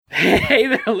Hey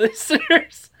there,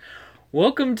 listeners!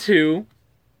 Welcome to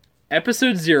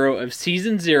episode 0 of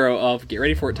season 0 of, get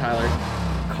ready for it, Tyler,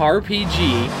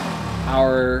 CarPG,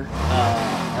 our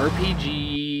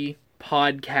RPG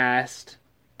podcast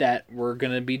that we're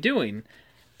going to be doing.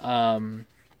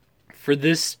 For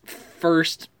this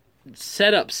first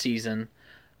setup season,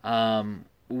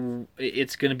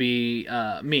 it's going to be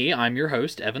me. I'm your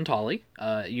host, Evan Tolley.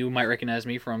 You might recognize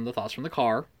me from the Thoughts from the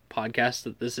Car podcast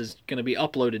that this is going to be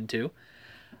uploaded to.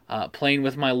 Playing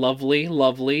with my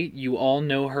lovely, you all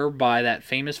know her by that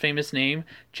famous name,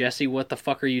 Jessie, what the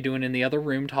fuck are you doing in the other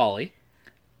room, Tolley?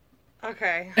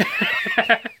 Okay.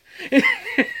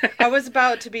 I was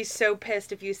about to be so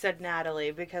pissed if you said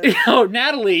Natalie, because... Oh,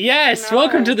 Natalie, yes! No.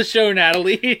 Welcome to the show,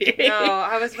 Natalie! No,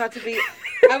 I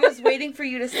was waiting for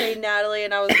you to say Natalie,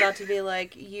 and I was about to be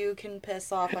like, you can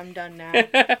piss off, I'm done now.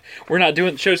 We're not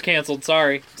doing... The show's canceled,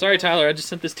 sorry. Sorry, Tyler, I just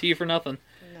sent this to you for nothing.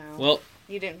 No. Well...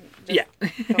 You didn't...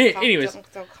 Anyways.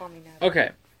 Don't call me Natalie. Okay.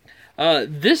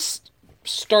 This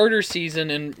starter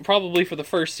season, and probably for the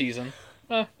first season...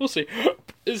 we'll see.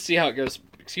 Let's see how it goes.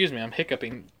 Excuse me, I'm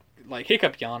hiccuping.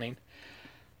 Hiccup yawning.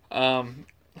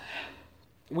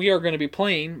 We are going to be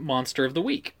playing Monster of the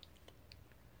Week.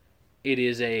 It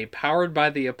is a Powered by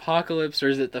the Apocalypse, or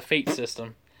is it the Fate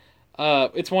system?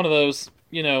 It's one of those,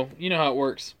 you know how it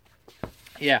works.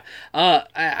 Yeah.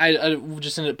 I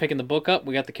just ended up picking the book up.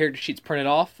 We got the character sheets printed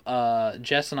off.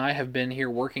 Jess and I have been here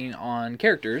working on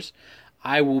characters.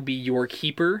 I will be your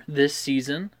keeper this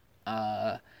season.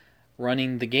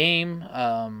 Running the game,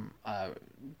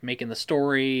 making the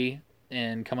story,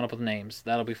 and coming up with names.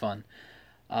 That'll be fun.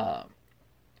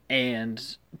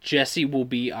 And Jessie will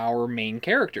be our main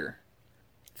character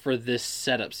for this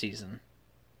setup season.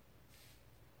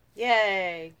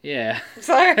 Yay. Yeah. I'm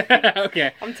sorry.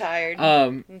 Okay. I'm tired.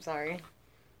 I'm sorry.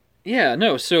 Yeah,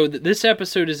 no, so this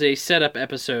episode is a setup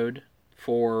episode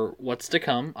for what's to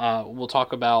come. We'll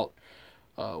talk about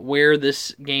where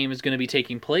this game is going to be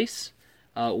taking place.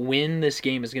 When this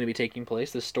game is going to be taking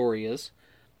place, the story is.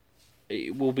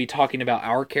 We'll be talking about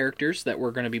our characters that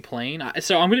we're going to be playing.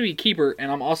 So I'm going to be keeper, and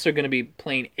I'm also going to be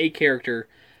playing a character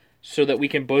so that we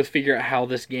can both figure out how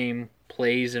this game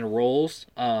plays and rolls.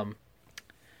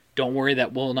 Don't worry,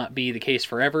 that will not be the case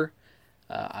forever,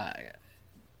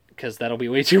 because that'll be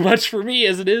way too much for me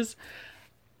as it is.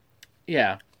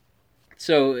 Yeah.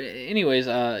 So, anyways,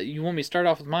 you want me to start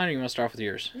off with mine, or you want to start off with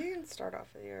yours? You can start off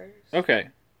with yours. Okay.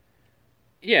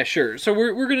 Yeah, sure. So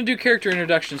we're going to do character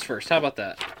introductions first. How about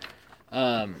that?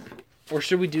 Or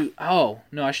should we do... Oh,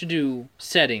 no, I should do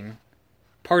setting.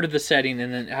 Part of the setting,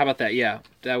 and then... How about that? Yeah,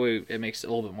 that way it makes a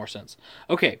little bit more sense.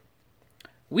 Okay.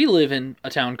 We live in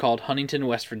a town called Huntington,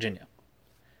 West Virginia.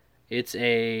 It's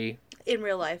a... In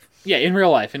real life. Yeah, in real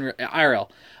life. In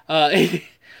IRL.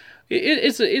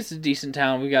 It's a decent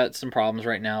town. We got some problems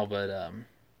right now, but,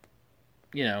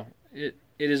 it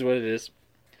is what it is.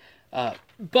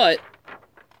 But...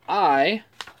 I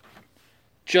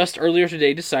just earlier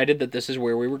today decided that this is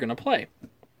where we were going to play,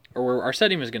 or where our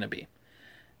setting was going to be.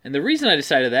 And the reason I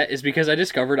decided that is because I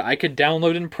discovered I could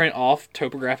download and print off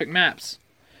topographic maps.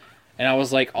 And I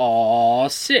was like, aw,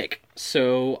 sick.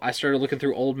 So I started looking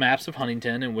through old maps of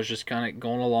Huntington and was just kind of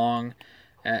going along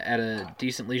at a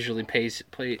decent leisurely pace.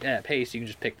 You can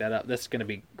just pick that up. That's going to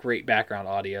be great background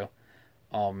audio.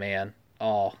 Oh, man.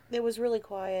 Oh. It was really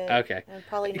quiet. Okay. And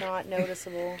probably not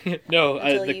noticeable. No,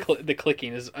 the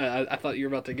clicking is... I thought you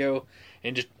were about to go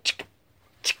and just...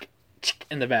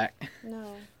 in the back.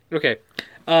 No. Okay.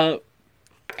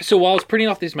 So while I was printing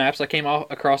off these maps, I came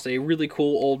across a really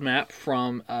cool old map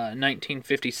from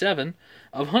 1957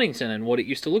 of Huntington and what it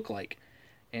used to look like.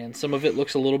 And some of it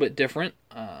looks a little bit different.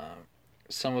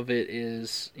 Some of it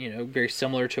is, very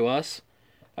similar to us,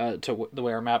 to the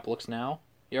way our map looks now.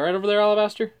 You alright over there,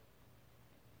 Alabaster?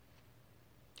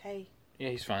 Hey. Yeah,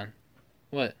 he's fine.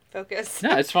 What? Focus.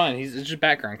 No, it's fine. It's just a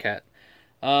background cat.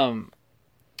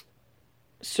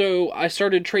 So I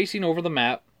started tracing over the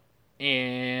map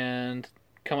and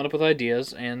coming up with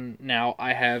ideas, and now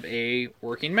I have a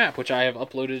working map, which I have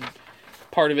uploaded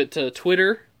part of it to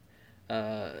Twitter,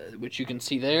 which you can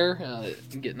see there. You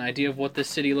can get an idea of what this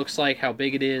city looks like, how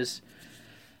big it is,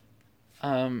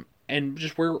 and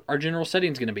just where our general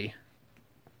setting is going to be.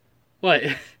 What?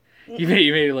 You made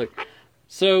it look...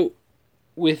 So,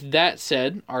 with that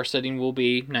said, our setting will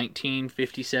be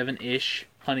 1957-ish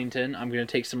Huntington. I'm going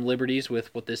to take some liberties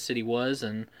with what this city was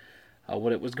and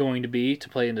what it was going to be to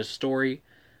play into the story.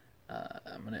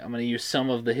 I'm going to use some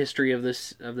of the history of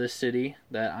this city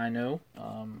that I know,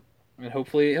 and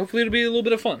hopefully it'll be a little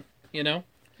bit of fun. Yeah.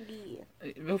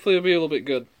 Hopefully it'll be a little bit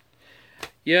good.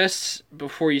 yes,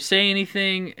 before you say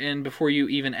anything and before you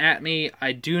even at me,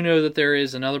 I do know that there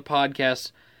is another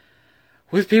podcast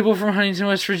with people from Huntington,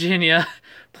 West Virginia,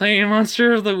 playing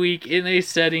Monster of the Week in a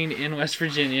setting in West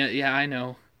Virginia. Yeah, I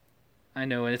know,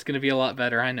 and it's going to be a lot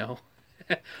better, I know.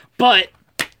 But,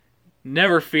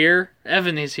 never fear,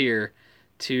 Evan is here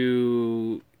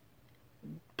to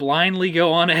blindly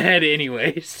go on ahead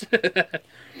anyways.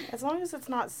 As long as it's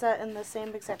not set in the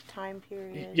same exact time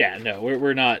period. Yeah, no,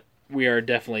 we're not. We are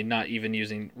definitely not even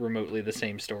using remotely the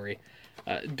same story.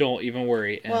 Don't even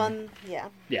worry. And, yeah.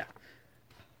 Yeah.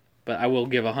 But I will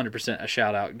give 100% a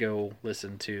shout out. Go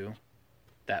listen to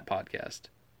that podcast,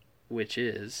 which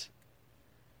is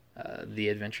The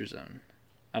Adventure Zone.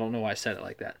 I don't know why I said it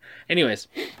like that. Anyways,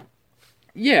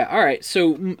 yeah, alright.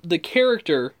 So the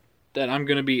character that I'm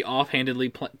going to be offhandedly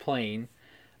playing,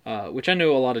 which I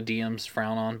know a lot of DMs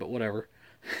frown on, but whatever.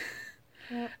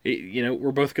 Yep.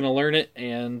 We're both going to learn it,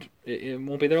 and it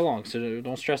won't be there long, so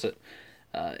don't stress it.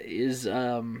 Is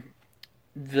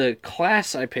the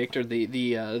class I picked, or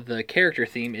the character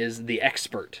theme, is the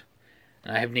Expert.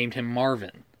 And I have named him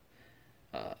Marvin.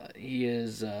 He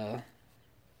is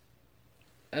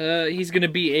he's going to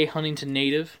be a Huntington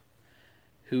native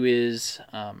who is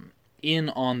in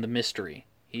on the mystery.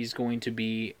 He's going to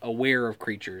be aware of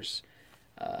creatures.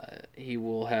 He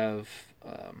will have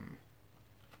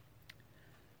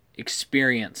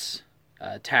experience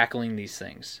tackling these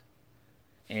things,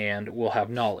 and will have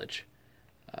knowledge.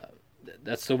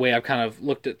 That's the way I've kind of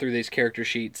looked at through these character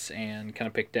sheets and kind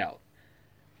of picked out.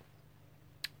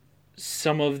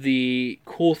 Some of the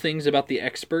cool things about the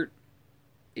Expert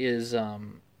is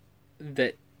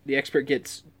that the Expert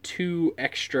gets 2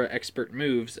 extra Expert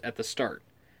moves at the start,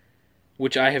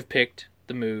 which I have picked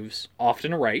the moves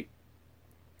Often Right,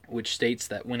 which states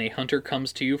that when a hunter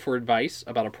comes to you for advice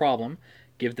about a problem,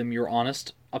 give them your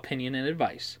honest opinion and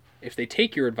advice. If they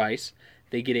take your advice,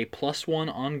 they get a +1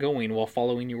 ongoing while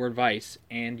following your advice,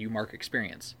 and you mark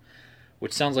experience.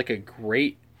 Which sounds like a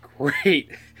great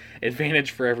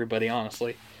advantage for everybody,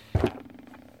 honestly.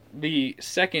 The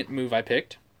second move I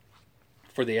picked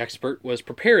for the Expert was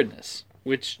Preparedness,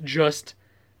 which just,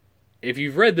 if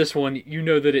you've read this one, you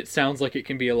know that it sounds like it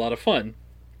can be a lot of fun.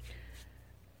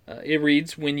 It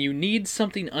reads, when you need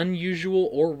something unusual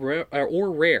or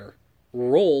rare,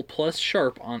 roll plus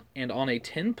sharp and on a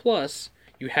 10+,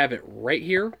 you have it right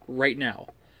here, right now.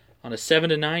 On a 7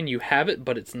 to 9, you have it,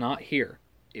 but it's not here.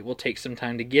 It will take some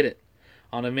time to get it.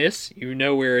 On a miss, you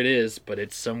know where it is, but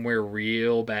it's somewhere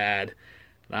real bad.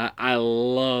 I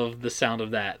love the sound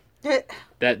of that.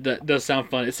 That does sound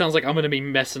fun. It sounds like I'm going to be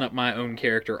messing up my own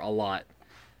character a lot.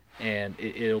 And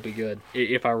it'll be good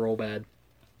if I roll bad.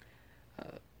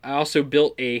 I also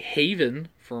built a Haven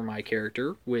for my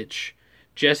character, which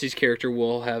Jesse's character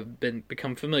will have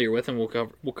become familiar with, and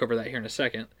we'll cover that here in a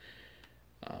second.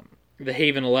 The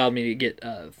Haven allowed me to get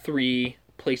 3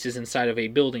 places inside of a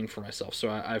building for myself. So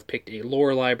I've picked a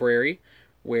lore library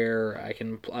where I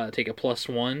can take a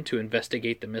 +1 to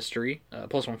investigate the mystery,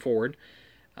 +1 forward.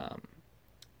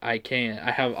 I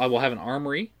will have an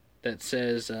armory that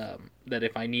says that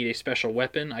if I need a special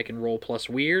weapon, I can roll plus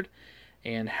weird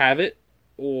and have it,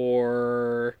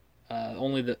 or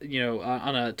only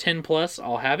on a 10+,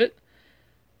 I'll have it,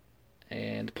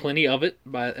 and plenty of it.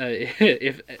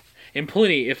 If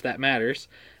that matters.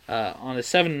 On a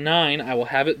 7 to 9, I will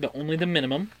have it, but only the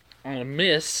minimum. On a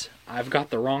miss, I've got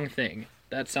the wrong thing.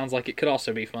 That sounds like it could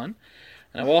also be fun.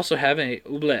 And I will also have a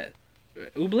oublet.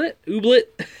 Oublet?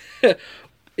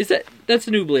 That's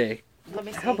an oublet. Let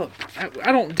me see.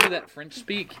 I don't do that French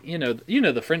speak. You know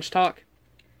the French talk.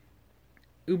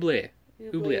 Oublet.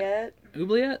 Oubliette?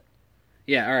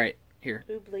 Yeah, alright. Here.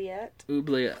 Oubliette.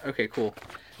 Okay, cool.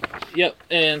 Yep,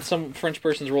 and some French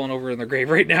person's rolling over in their grave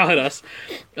right now at us.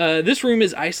 This room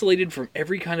is isolated from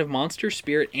every kind of monster,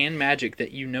 spirit, and magic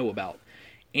that you know about.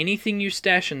 Anything you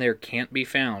stash in there can't be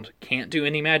found, can't do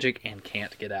any magic, and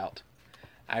can't get out.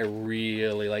 I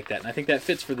really like that, and I think that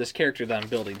fits for this character that I'm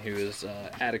building, who is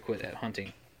adequate at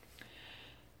hunting.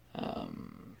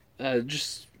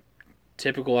 Just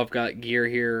typical, I've got gear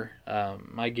here.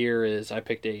 My gear is, I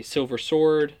picked a silver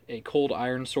sword, a cold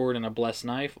iron sword, and a blessed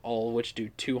knife, all of which do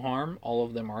 2 harm. All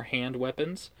of them are hand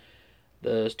weapons.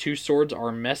 The 2 swords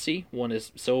are messy. One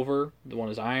is silver, the one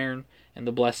is iron, and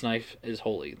the blessed knife is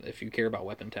holy, if you care about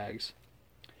weapon tags.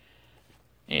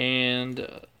 And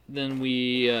then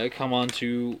we come on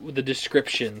to the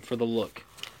description for the look.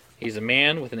 He's a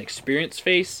man with an experienced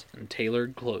face and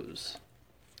tailored clothes.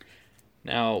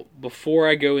 Now, before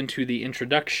I go into the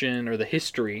introduction or the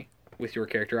history with your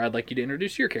character, I'd like you to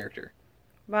introduce your character.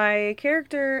 My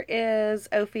character is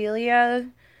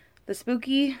Ophelia the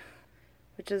Spooky,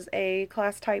 which is a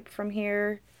class type from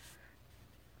here.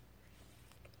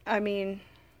 I mean,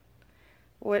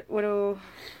 what do...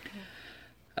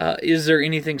 Is there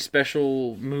anything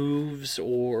special moves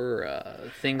or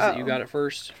things that you got at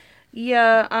first?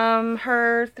 Yeah,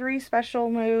 her 3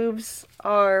 special moves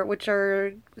which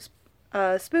are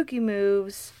spooky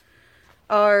moves,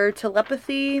 are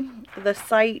telepathy, the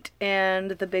sight,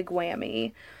 and the big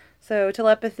whammy. So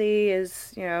telepathy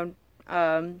is,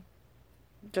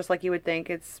 just like you would think,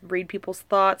 it's read people's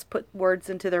thoughts, put words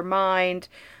into their mind.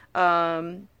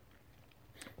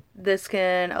 This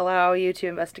can allow you to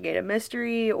investigate a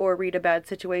mystery or read a bad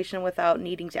situation without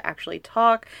needing to actually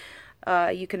talk.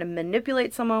 You can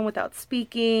manipulate someone without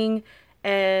speaking,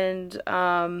 and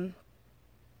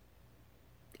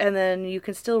then you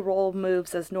can still roll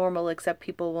moves as normal, except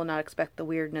people will not expect the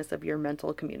weirdness of your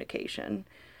mental communication.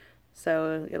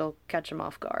 So it'll catch them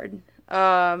off guard.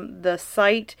 The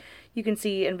sight, you can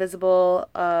see invisible,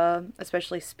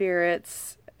 especially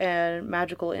spirits and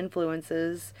magical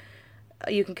influences.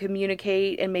 You can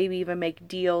communicate and maybe even make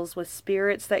deals with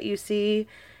spirits that you see,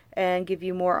 and give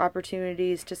you more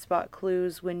opportunities to spot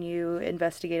clues when you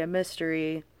investigate a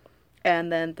mystery.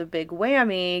 And then the big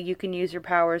whammy, you can use your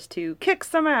powers to kick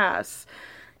some ass.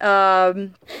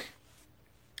 The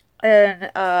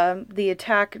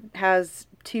attack has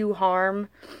 2 harm,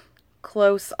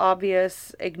 close,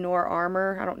 obvious, ignore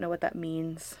armor. I don't know what that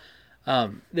means.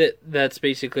 That's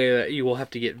basically that you will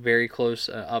have to get very close,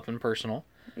 up and personal.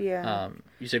 Yeah.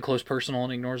 You said close, personal,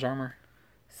 and ignores armor?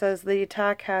 Says the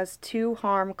attack has 2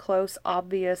 harm, close,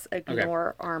 obvious,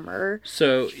 ignore armor.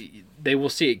 So they will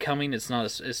see it coming. It's not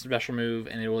a special move,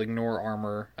 and it will ignore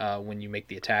armor when you make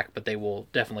the attack, but they will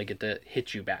definitely get to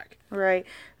hit you back. Right.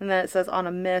 And then it says on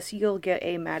a miss, you'll get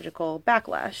a magical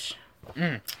backlash.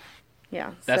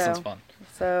 Yeah. That sounds fun.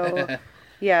 So,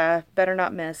 yeah, better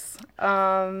not miss.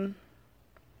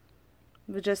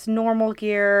 With just normal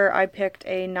gear, I picked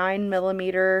a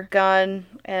 9mm gun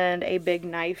and a big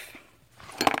knife.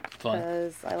 Fun.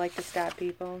 Because I like to stab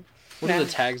people. What are the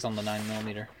tags on the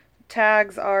 9mm?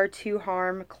 Tags are 2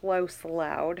 harm, close,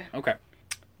 loud. Okay.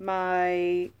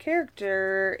 My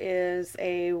character is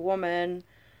a woman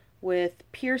with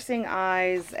piercing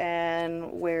eyes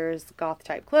and wears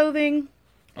goth-type clothing.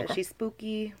 Okay. She's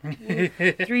spooky. 3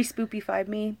 spoopy, 5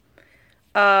 me.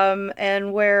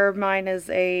 And where mine is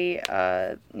a,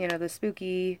 the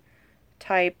spooky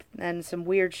type and some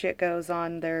weird shit goes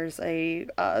on, there's a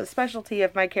specialty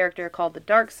of my character called the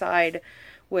dark side,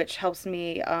 which helps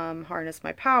me harness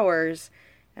my powers.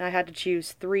 And I had to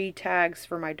choose 3 tags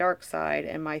for my dark side,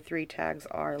 and my 3 tags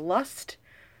are lust,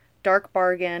 dark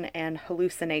bargain, and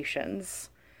hallucinations.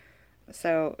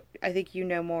 So I think you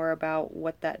know more about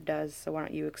what that does, so why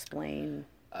don't you explain?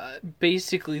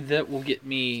 Basically, that will get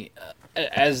me,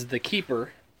 as the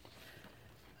keeper,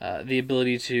 the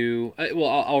ability to...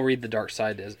 I'll read the dark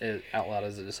side out loud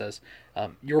as it says.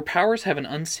 Your powers have an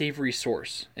unsavory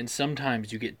source, and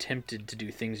sometimes you get tempted to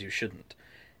do things you shouldn't.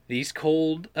 These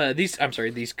could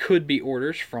be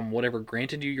orders from whatever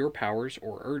granted you your powers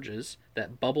or urges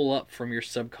that bubble up from your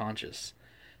subconscious.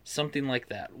 Something like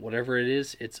that. Whatever it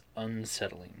is, it's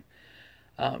unsettling.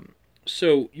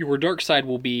 So your dark side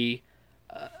will be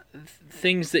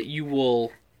things that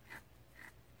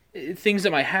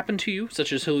might happen to you,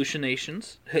 such as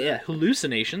hallucinations.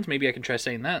 Maybe I can try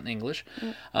saying that in English.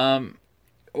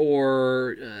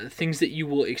 Or things that you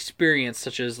will experience,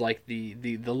 such as like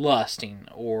the lusting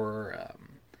or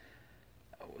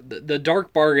the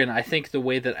dark bargain. I think the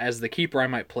way that as the keeper I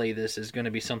might play this is going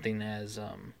to be something as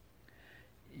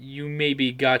you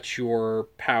maybe got your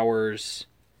powers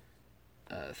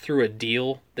through a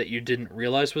deal that you didn't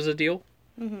realize was a deal.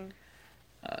 Mm-hmm.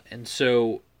 And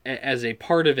so as a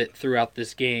part of it throughout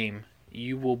this game,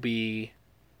 you will be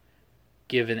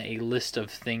given a list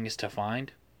of things to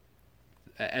find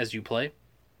as you play.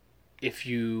 If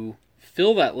you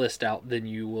fill that list out, then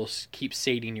you will keep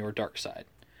sating your dark side.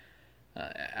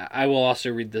 I will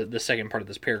also read the second part of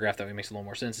this paragraph that makes a little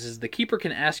more sense. It says, the keeper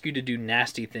can ask you to do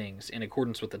nasty things in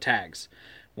accordance with the tags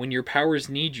when your powers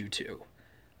need you to.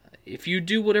 If you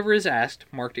do whatever is asked,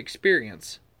 marked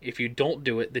experience. If you don't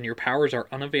do it, then your powers are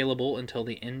unavailable until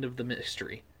the end of the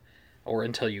mystery, or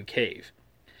until you cave.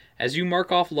 As you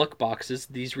mark off luck boxes,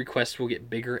 these requests will get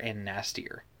bigger and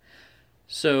nastier.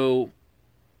 So,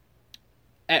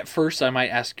 at first I might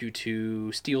ask you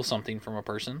to steal something from a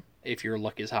person, if your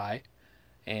luck is high,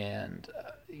 and,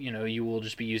 you will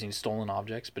just be using stolen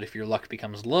objects, but if your luck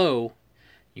becomes low,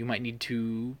 you might need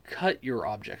to cut your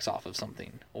objects off of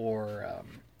something, or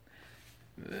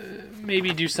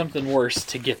maybe do something worse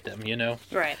to get them,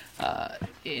 Right.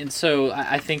 And so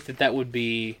I think that would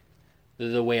be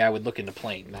the way I would look into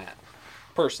playing that,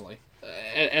 personally.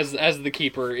 As the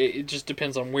keeper, it just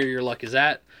depends on where your luck is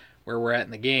at, where we're at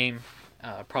in the game.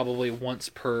 Probably once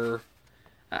per,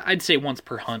 I'd say once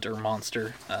per hunt or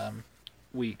monster,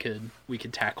 we could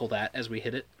tackle that as we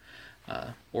hit it.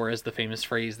 Or as the famous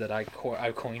phrase that I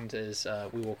coined is,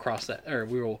 we will cross that, or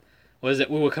we will, what is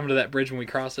it? We will come to that bridge when we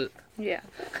cross it. Yeah.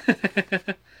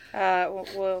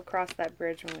 We'll cross that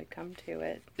bridge when we come to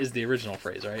it. Is the original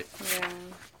phrase, right? Yeah.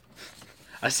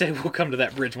 I say we'll come to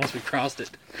that bridge once we crossed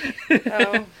it.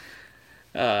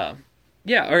 Oh.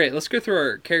 Yeah, alright, let's go through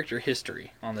our character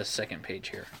history on this second page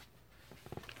here.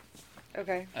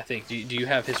 Okay. I think, do you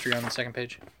have history on the second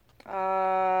page?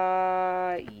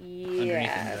 Yes.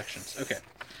 Underneath introductions. Okay.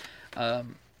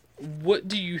 What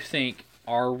do you think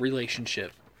our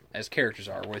relationship as characters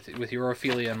are with your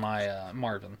Ophelia and my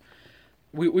Marvin?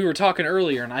 We were talking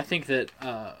earlier, and I think that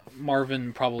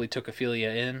Marvin probably took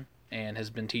Ophelia in and has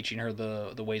been teaching her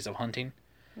the ways of hunting.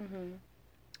 Mm-hmm.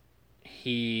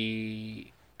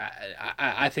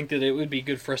 I think that it would be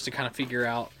good for us to kind of figure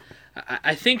out.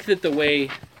 I think that the way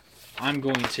I'm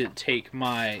going to take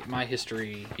my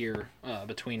history here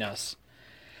between us,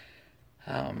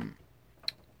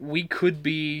 we could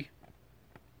be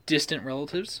distant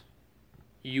relatives.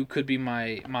 You could be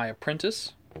my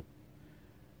apprentice,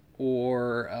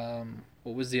 or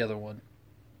what was the other one?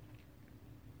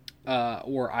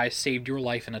 Or I saved your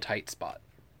life in a tight spot.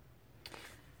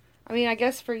 I mean, I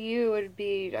guess for you it would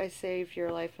be I saved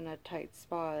your life in a tight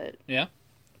spot. Yeah?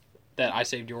 That I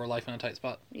saved your life in a tight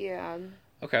spot? Yeah.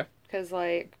 Okay. Because,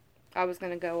 like, I was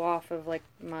going to go off of, like,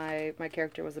 my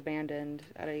character was abandoned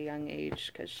at a young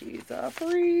age because she's a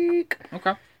freak.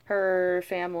 Okay. Her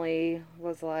family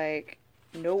was like,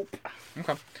 nope.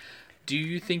 Okay. Do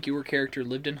you think your character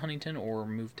lived in Huntington or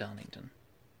moved to Huntington?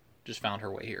 Just found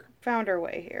her way here? Found her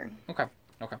way here. Okay.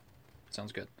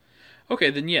 Sounds good. Okay,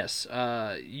 then yes,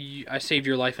 I saved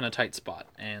your life in a tight spot,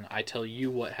 and I tell you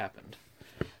what happened.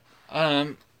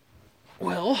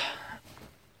 Well,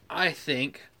 I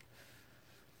think,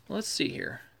 let's see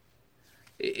here.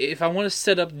 If I want to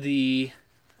set up the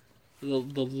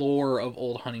lore of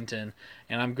Old Huntington,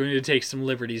 and I'm going to take some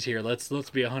liberties here, let's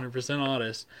be 100%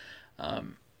 honest.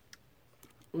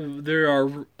 There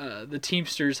are the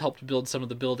Teamsters helped build some of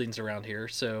the buildings around here,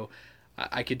 so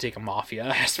I could take a mafia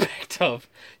aspect of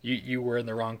you were in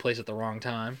the wrong place at the wrong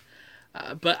time,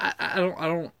 but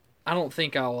I don't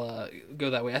think I'll go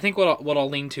that way. I think what I'll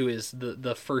lean to is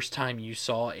the first time you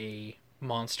saw a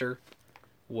monster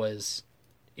was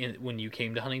when you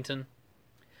came to Huntington,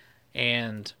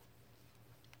 and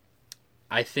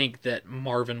I think that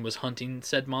Marvin was hunting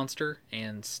said monster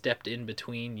and stepped in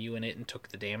between you and it and took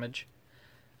the damage,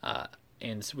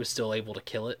 and was still able to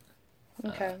kill it.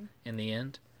 Okay. In the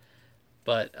end.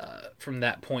 But from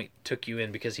that point, took you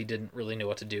in because he didn't really know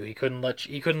what to do. He couldn't let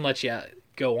you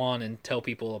go on and tell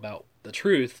people about the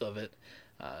truth of it.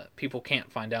 People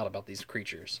can't find out about these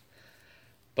creatures.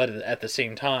 But at the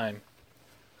same time,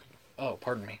 oh,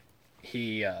 pardon me,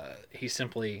 he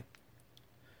simply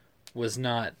was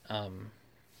not. I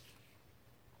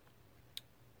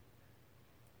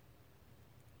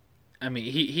mean,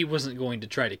 he wasn't going to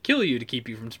try to kill you to keep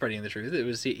you from spreading the truth. It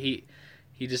was he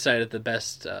decided the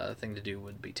best thing to do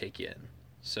would be take you in.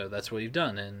 So that's what you've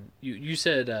done. And you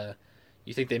said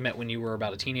you think they met when you were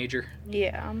about a teenager?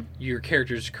 Yeah. Your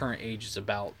character's current age is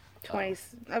about 20.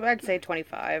 I'd say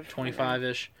 25.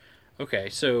 25-ish. Okay,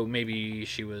 so maybe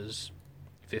she was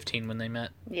 15 when they met?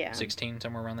 Yeah. 16,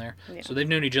 somewhere around there? Yeah. So they've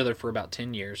known each other for about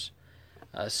 10 years.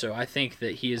 So I think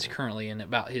that he is currently in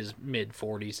about his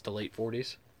mid-40s to late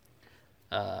 40s.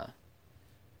 And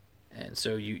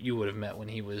so you would have met when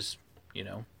he was,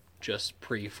 just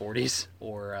pre-40s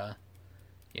or,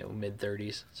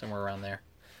 mid-30s, somewhere around there.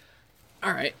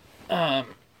 All right.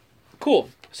 Cool.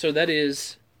 So that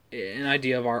is an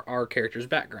idea of our characters'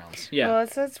 backgrounds. Yeah. Well,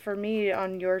 it says for me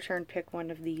on your turn, pick one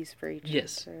of these for each.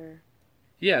 Yes. Answer.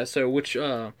 Yeah. So which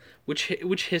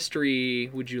history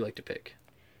would you like to pick?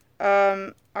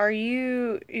 Are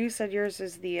you said yours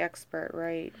is the expert,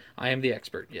 right? I am the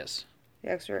expert. Yes.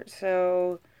 The expert.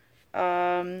 So,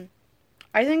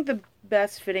 I think the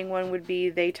best fitting one would be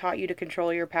they taught you to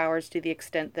control your powers to the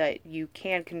extent that you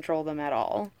can control them at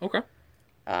all. Okay.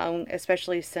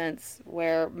 Especially since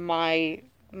where I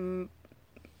don't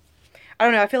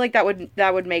know. I feel like that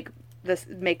would make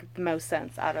the most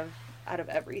sense out of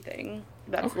everything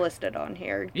that's listed on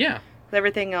here. Yeah.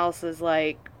 Everything else is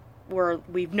like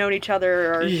we've known each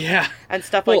other and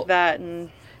stuff like that,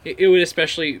 and it would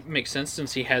especially make sense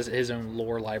since he has his own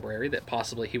lore library that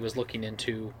possibly he was looking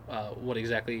into what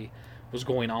exactly was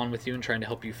going on with you and trying to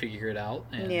help you figure it out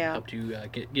and helped you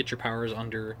get your powers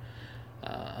under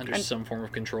under some form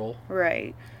of control.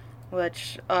 Right.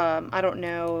 Which I don't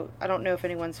know. I don't know if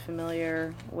anyone's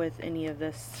familiar with any of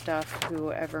this stuff.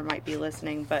 Whoever might be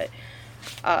listening, but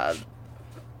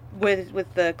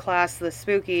with the class, the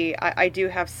spooky, I do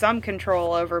have some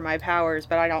control over my powers,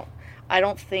 but I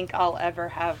don't think I'll ever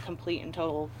have complete and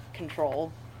total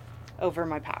control over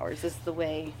my powers. This is the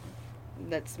way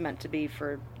that's meant to be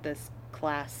for this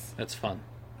class. That's fun.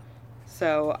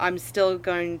 So I'm still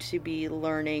going to be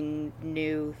learning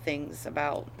new things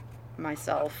about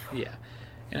myself. Yeah,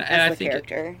 and I think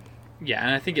character.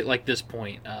 And I think at like this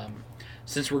point,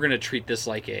 since we're gonna treat this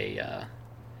like a,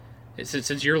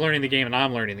 since you're learning the game and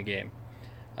I'm learning the game,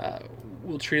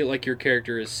 we'll treat it like your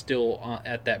character is still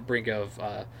at that brink of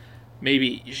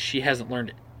maybe she hasn't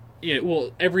learned.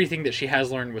 Well, everything that she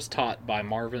has learned was taught by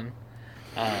Marvin,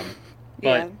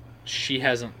 but he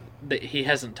hasn't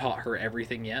taught her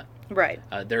everything yet. Right.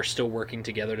 They're still working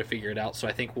together to figure it out, so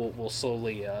I think we'll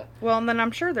slowly... Well, and then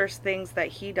I'm sure there's things that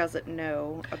he doesn't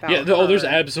know about her. There's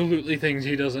absolutely things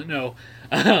he doesn't know.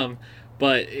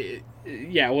 But,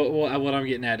 what I'm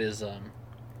getting at is,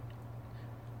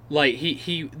 like,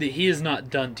 he is not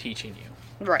done teaching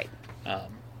you. Right.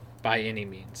 By any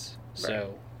means. Right.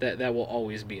 So, that will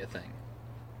always be a thing.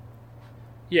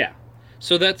 Yeah.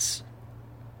 So that's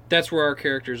where our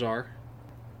characters are.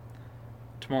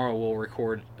 Tomorrow we'll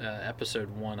record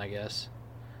episode 1, I guess.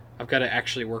 I've got to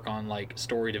actually work on like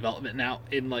story development now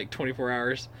in like 24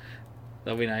 hours.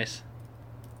 That'll be nice.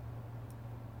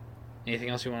 Anything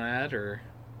else you want to add or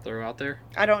throw out there?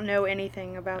 I don't know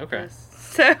anything about this.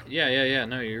 So Yeah.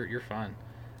 No, you're fine.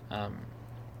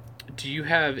 Do you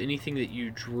have anything that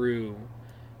you drew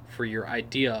for your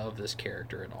idea of this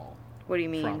character at all? What do you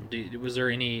mean? Was there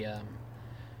any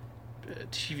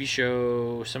TV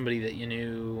show, somebody that you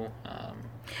knew,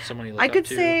 someone you looked up to? I could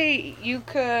say you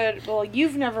could. Well,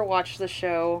 you've never watched the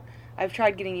show. I've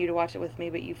tried getting you to watch it with me,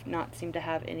 but you've not seemed to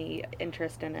have any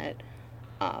interest in it,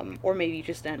 or maybe you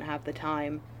just didn't have the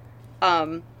time.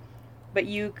 But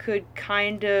you could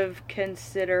kind of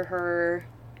consider her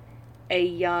a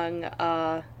young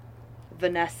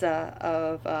Vanessa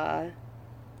of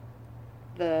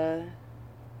the.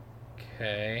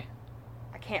 Okay.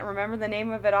 I can't remember the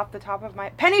name of it off the top of my...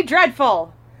 Penny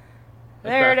Dreadful!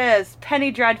 There it is.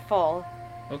 Penny Dreadful.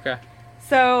 Okay.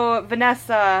 So,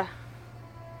 Vanessa,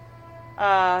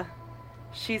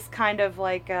 she's kind of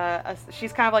like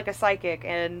a psychic,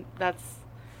 and that's...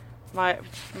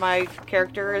 My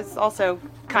character is also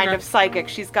kind of psychic.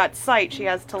 She's got sight, she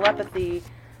has telepathy,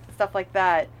 stuff like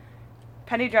that.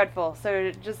 Penny Dreadful.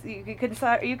 So, just,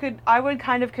 I would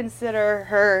kind of consider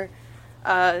her,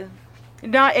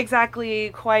 not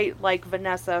exactly quite like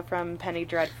Vanessa from Penny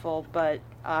Dreadful, but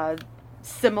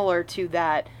similar to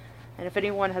that. And if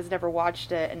anyone has never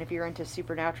watched it, and if you're into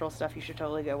supernatural stuff, you should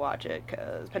totally go watch it,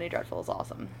 because Penny Dreadful is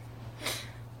awesome.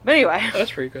 But anyway.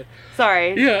 That's pretty good.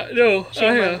 Sorry. Yeah, no.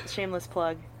 Shameless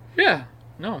plug. Yeah,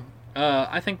 no.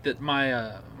 I think that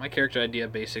my my character idea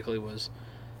basically was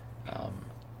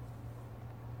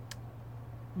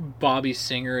Bobby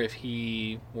Singer if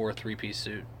he wore a 3-piece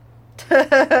suit. Like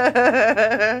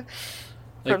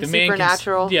the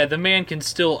Supernatural. The man can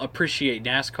still appreciate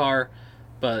NASCAR,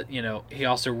 but he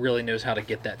also really knows how to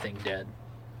get that thing dead.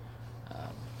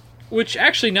 Which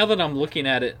actually, now that I'm looking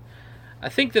at it, I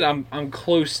think that I'm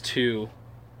close to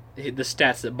the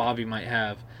stats that Bobby might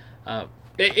have.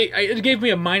 It gave me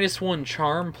a -1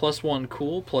 charm, +1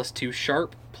 cool, +2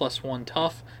 sharp, +1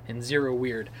 tough, and 0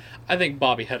 weird. I think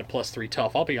Bobby had a +3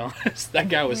 tough. I'll be honest. That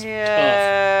guy was tough.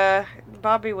 Yeah,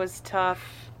 Bobby was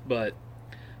tough. But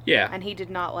yeah, and he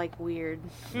did not like weird.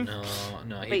 No.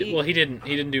 He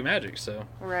didn't do magic, so.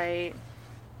 Right.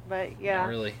 But yeah. Not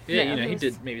really. Yeah, he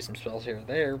did maybe some spells here and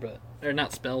there, or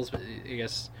not spells, but I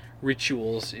guess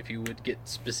rituals if you would get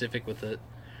specific with it.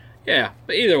 Yeah,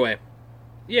 but either way.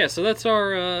 Yeah, so that's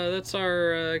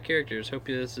our characters. Hope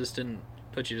this didn't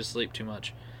put you to sleep too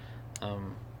much.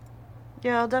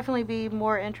 Yeah, it'll definitely be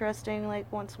more interesting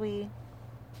once we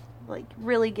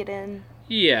really get in.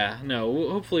 Yeah, no,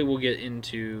 hopefully we'll get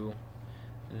into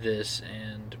this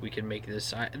and we can make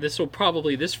this. This will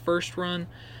probably, this first run,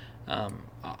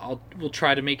 we'll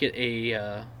try to make it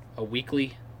a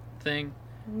weekly thing.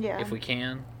 Yeah. If we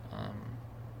can.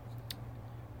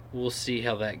 We'll see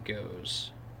how that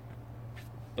goes.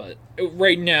 But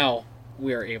right now,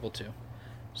 we are able to.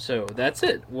 So that's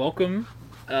it. Welcome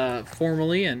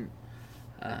formally, and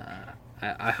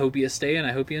I hope you stay and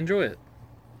I hope you enjoy it.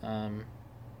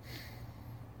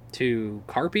 To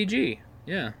CarPG.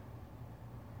 Yeah.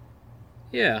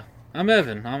 Yeah. I'm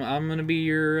Evan. I'm gonna be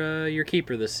your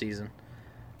keeper this season.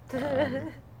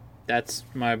 That's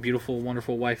my beautiful,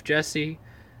 wonderful wife Jessie.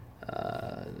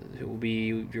 who will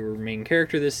be your main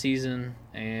character this season,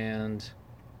 and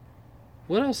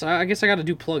what else? I guess I got to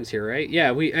do plugs here, right?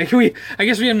 Yeah, I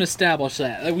guess we haven't established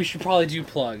that. We should probably do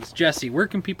plugs. Jesse, where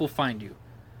can people find you?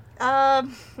 I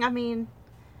mean,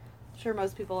 I'm sure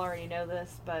most people already know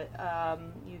this, but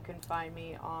you can find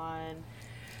me on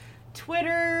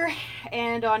Twitter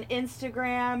and on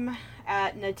Instagram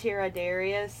at Natira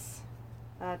Darius.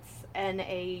 That's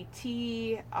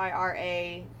NATIRADARIUS.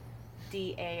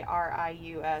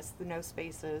 No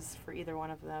spaces for either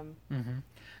one of them. Mm-hmm.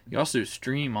 You also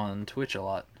stream on Twitch a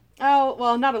lot. Oh,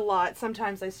 well, not a lot.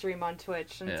 Sometimes I stream on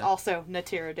Twitch, and it's also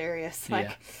Natira Darius.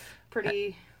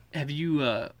 Pretty. Have you?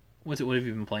 What have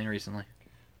you been playing recently?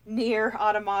 Nier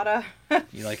Automata.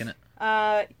 You liking it?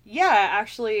 Yeah,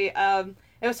 actually, it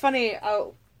was funny.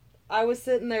 I was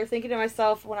sitting there thinking to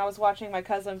myself when I was watching my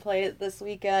cousin play it this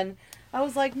weekend. I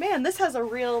was like, man, this has a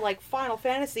real Final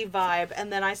Fantasy vibe.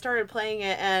 And then I started playing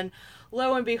it, and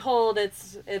lo and behold,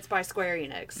 it's by Square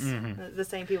Enix, the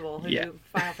same people who do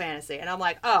Final Fantasy. And I'm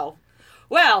like, oh,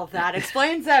 well, that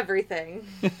explains everything.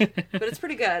 But it's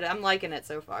pretty good. I'm liking it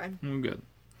so far. Good.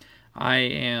 I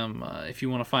am. If you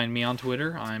want to find me on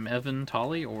Twitter, I'm Evan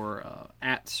Tolley or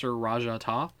at Sir Raja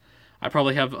Ta. I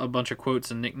probably have a bunch of quotes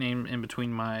and nickname in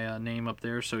between my name up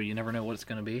there, so you never know what it's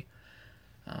going to be.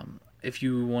 If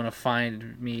you want to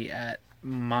find me at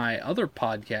my other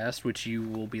podcast, which you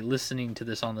will be listening to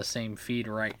this on the same feed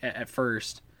right at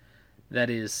first, that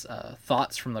is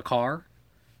Thoughts from the Car,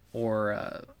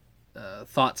 or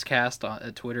Thoughtscast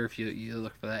at Twitter if you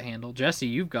look for that handle. Jesse,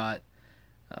 you've got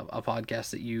a podcast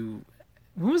that you...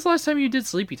 When was the last time you did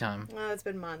Sleepy Time? Oh, it's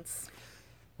been months.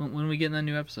 When are we getting that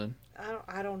new episode?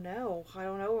 I don't know. I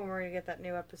don't know when we're going to get that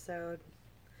new episode.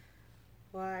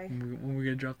 Why? When are we going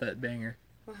to drop that banger?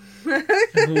 When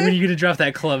are you going to drop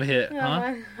that club hit,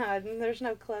 huh? There's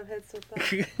no club hits with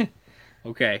that.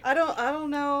 Okay. I don't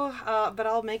know, but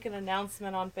I'll make an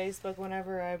announcement on Facebook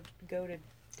whenever I go to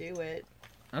do it.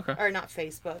 Okay. Or not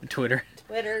Facebook. Twitter.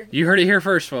 You heard it here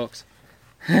first, folks.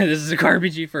 This is a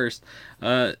CarPG first.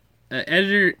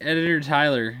 Editor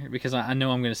Tyler, because I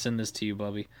know I'm going to send this to you,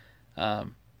 Bubby.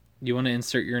 You want to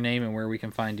insert your name and where we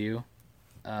can find you?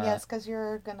 Yes, because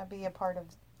you're going to be a part of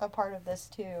this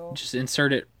too. Just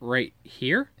insert it right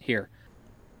here. Here.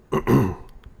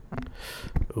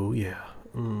 Oh yeah.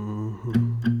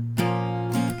 Mm-hmm.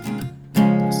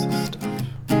 That's the stuff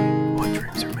what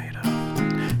dreams are made of.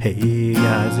 Hey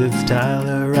guys, it's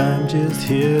Tyler. I'm just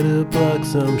here to plug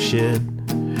some shit.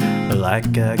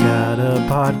 Like I got a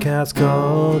podcast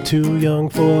called Too Young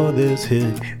for This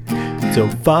Hit. So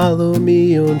follow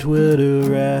me on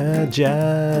Twitter at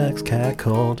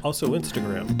JaxCatCalled. Also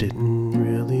Instagram. Didn't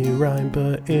really rhyme,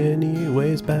 but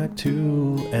anyways, back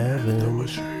to Evan.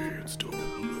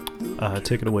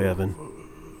 Take it away, Evan.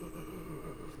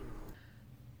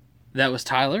 That was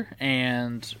Tyler,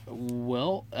 and,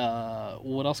 well,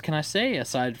 what else can I say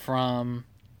aside from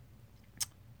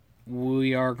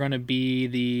we are going to be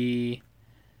the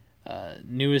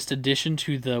newest addition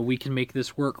to the We Can Make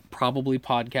This Work Probably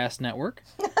podcast network.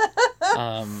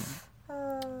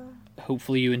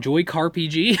 Hopefully you enjoy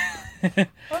CarPG. Well,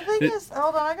 the thing is,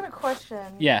 hold on, I got a question.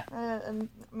 Yeah. And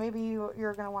maybe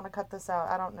you're going to want to cut this out.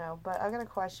 I don't know, but I got a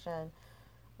question.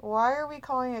 Why are we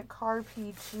calling it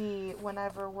CarPG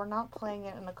whenever we're not playing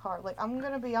it in a car? Like, I'm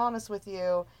going to be honest with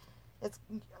you. It's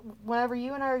whenever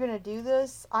you and I are going to do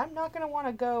this, I'm not going to want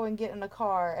to go and get in a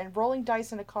car, and rolling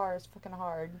dice in a car is fucking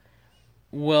hard.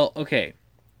 Well, okay.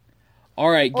 All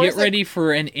right, get ready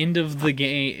for an end of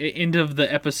the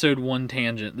episode 1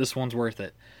 tangent. This one's worth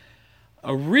it.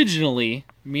 Originally,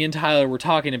 me and Tyler were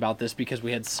talking about this because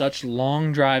we had such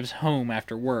long drives home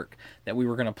after work that we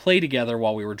were going to play together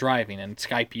while we were driving and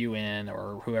Skype you in,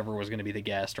 or whoever was going to be the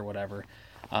guest or whatever.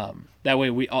 That way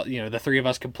we all, the three of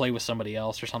us could play with somebody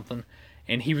else or something,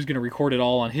 and he was going to record it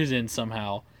all on his end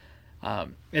somehow.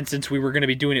 And since we were going to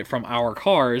be doing it from our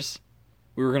cars,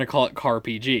 we were going to call it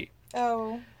CarPG.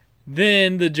 Oh.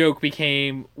 Then the joke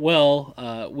became,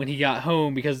 when he got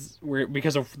home, because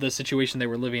of the situation they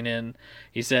were living in,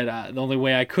 he said, the only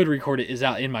way I could record it is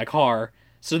out in my car.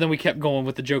 So then we kept going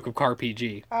with the joke of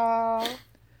CarPG.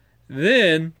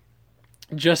 Then,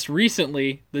 just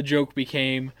recently, the joke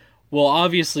became, well,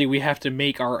 obviously we have to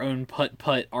make our own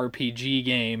putt-putt RPG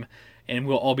game, and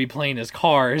we'll all be playing as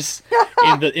cars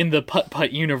in the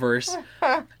putt-putt universe.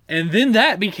 And then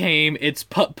that became, it's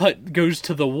putt-putt goes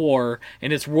to the war,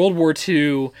 and it's World War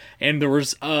II, and there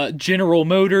was, General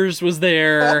Motors was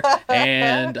there,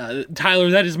 and, Tyler,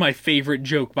 that is my favorite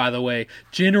joke, by the way.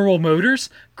 General Motors,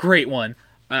 great one.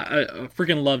 I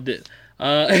freaking loved it.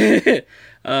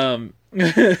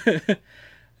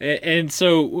 And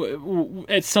so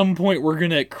at some point we're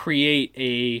going to create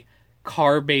a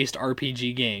car-based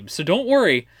RPG game. So don't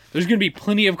worry, there's going to be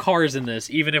plenty of cars in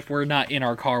this, even if we're not in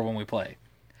our car when we play.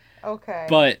 Okay.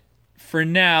 But for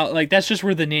now, like, that's just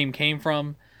where the name came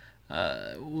from.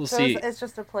 We'll see. It's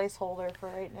just a placeholder for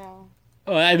right now.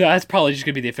 Oh, that's probably just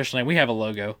going to be the official name. We have a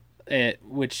logo,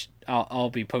 which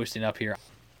I'll be posting up here.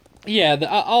 Yeah,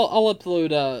 I'll upload...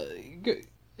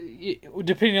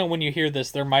 depending on when you hear this,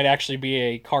 there might actually be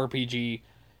a CarPG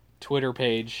Twitter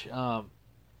page.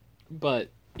 But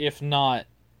if not,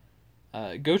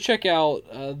 go check out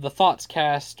the Thoughts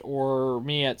Cast or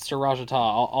me at Sir Rajata.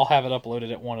 I'll have it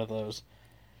uploaded at one of those.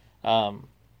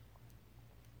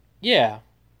 Yeah,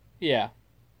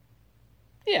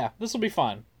 this will be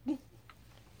fun.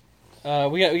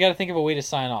 We got to think of a way to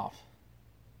sign off.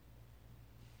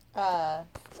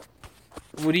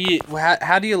 What do you?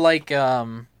 How do you like?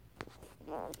 How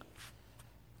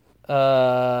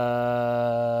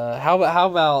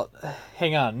about?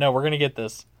 Hang on. No, we're gonna get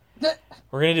this.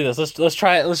 We're gonna do this. Let's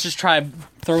try it. Let's just try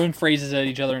throwing phrases at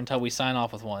each other until we sign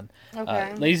off with one.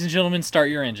 Okay. Ladies and gentlemen, start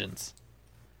your engines.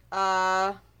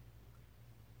 Oh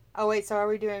wait, so are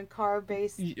we doing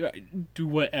car-based? Do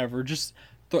whatever. Just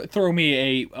throw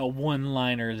me a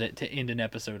one-liner to end an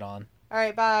episode on. All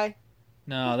right, bye.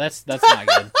 No, that's not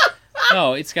good.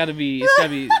 No, it's got to be.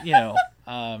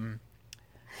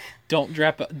 Don't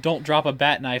drop a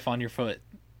bat knife on your foot.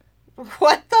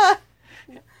 What the?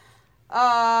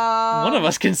 One of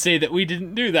us can say that we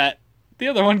didn't do that. The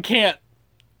other one can't.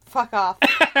 Fuck off.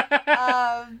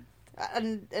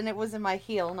 And it was in my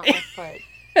heel, not my foot.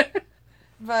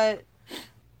 But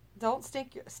don't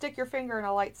stick your finger in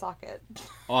a light socket.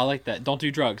 Oh, I like that. Don't do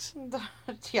drugs.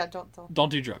 Yeah, don't. Don't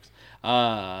do drugs.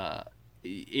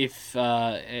 If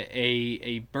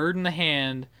a bird in the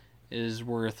hand is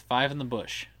worth 5 in the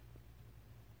bush.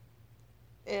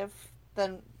 If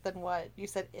then what? You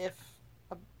said if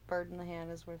a bird in the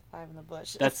hand is worth 5 in the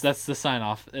bush. That's the sign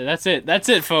off. That's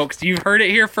it, folks. You've heard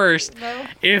it here first. No.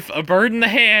 If a bird in the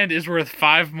hand is worth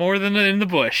 5 more than in the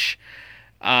bush.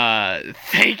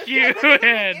 Thank you.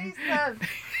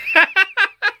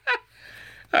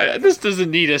 And this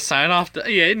doesn't need a sign off.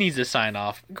 Yeah, it needs a sign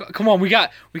off. Come on, we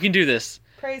can do this.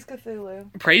 Praise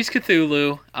Cthulhu. Praise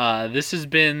Cthulhu. This has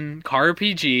been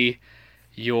CarPG,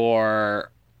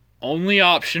 your only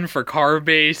option for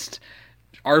car-based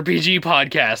RPG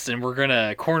podcasts, and we're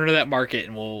gonna corner that market,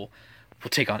 and we'll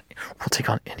take on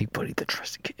anybody that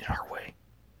tries to get in our way.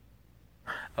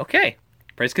 Okay,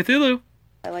 praise Cthulhu.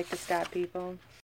 I like to stab people.